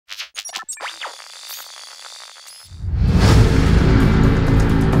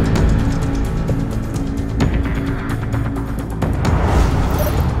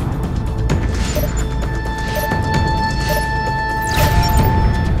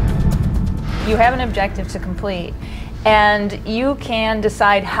You have an objective to complete, and you can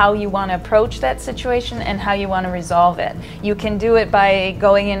decide how you want to approach that situation and how you want to resolve it. You can do it by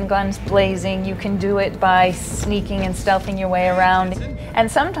going in guns blazing, you can do it by sneaking and stealthing your way around, and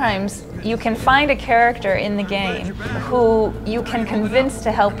sometimes you can find a character in the game who you can convince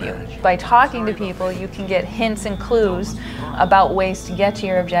to help you. By talking to people, you can get hints and clues about ways to get to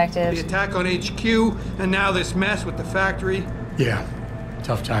your objectives. The attack on HQ, and now this mess with the factory. Yeah,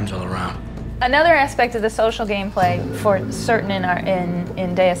 tough times all around. Another aspect of the social gameplay for certain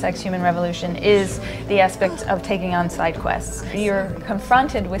in Deus Ex Human Revolution is the aspect of taking on side quests. You're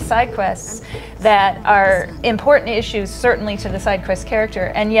confronted with side quests that are important issues certainly to the side quest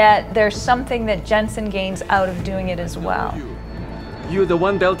character, and yet there's something that Jensen gains out of doing it as well. You're the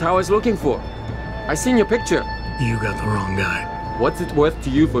one Bell Tower's looking for. I seen your picture. You got the wrong guy. What's it worth to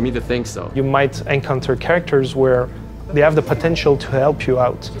you for me to think so? You might encounter characters where they have the potential to help you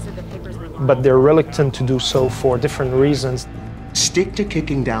out, but they're reluctant to do so for different reasons. Stick to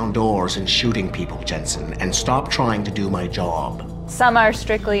kicking down doors and shooting people, Jensen, and stop trying to do my job. Some are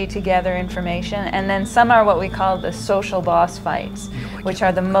strictly to gather information, and then some are what we call the social boss fights, which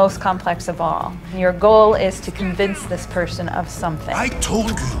are the most complex of all. Your goal is to convince this person of something. I told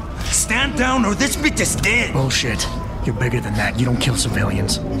you, stand down or this bitch is dead. Bullshit. You're bigger than that. You don't kill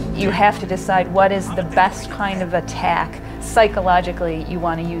civilians. You have to decide what is the best kind of attack psychologically you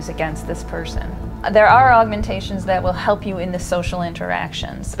want to use against this person. There are augmentations that will help you in the social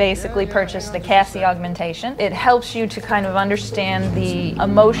interactions. Basically purchase the Cassie augmentation. It helps you to kind of understand the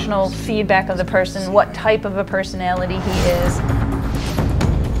emotional feedback of the person, what type of a personality he is.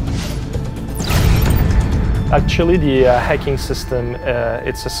 Actually, the hacking system,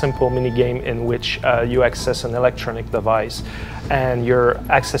 it's a simple mini-game in which you access an electronic device and you're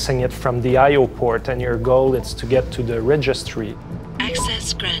accessing it from the I/O port, and your goal is to get to the registry.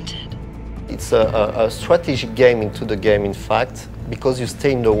 Access granted. It's a strategic game into the game, in fact, because you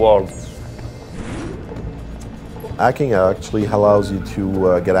stay in the world. Hacking actually allows you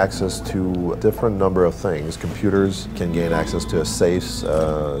to get access to a different number of things. Computers can gain access to safes,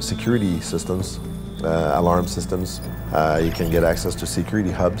 security systems, alarm systems. You can get access to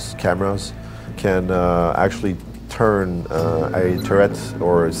security hubs. Cameras can actually turn a turret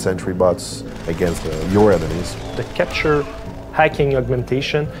or sentry bots against your enemies. The capture hacking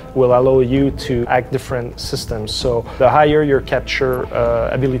augmentation will allow you to hack different systems. So the higher your capture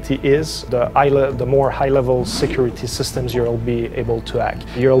ability is, the more high-level security systems you'll be able to hack.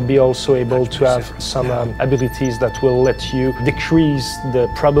 You'll be also able to have some abilities that will let you decrease the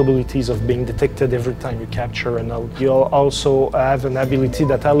probabilities of being detected every time you capture a node. You'll also have an ability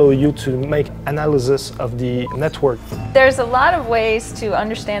that allows you to make analysis of the network. There's a lot of ways to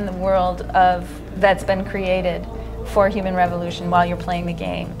understand the world that's been created for Human Revolution while you're playing the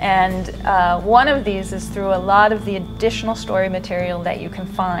game. And one of these is through a lot of the additional story material that you can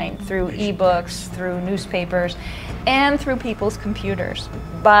find through ebooks, through newspapers, and through people's computers.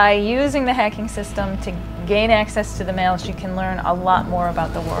 By using the hacking system to gain access to the mails, you can learn a lot more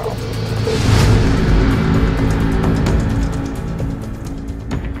about the world.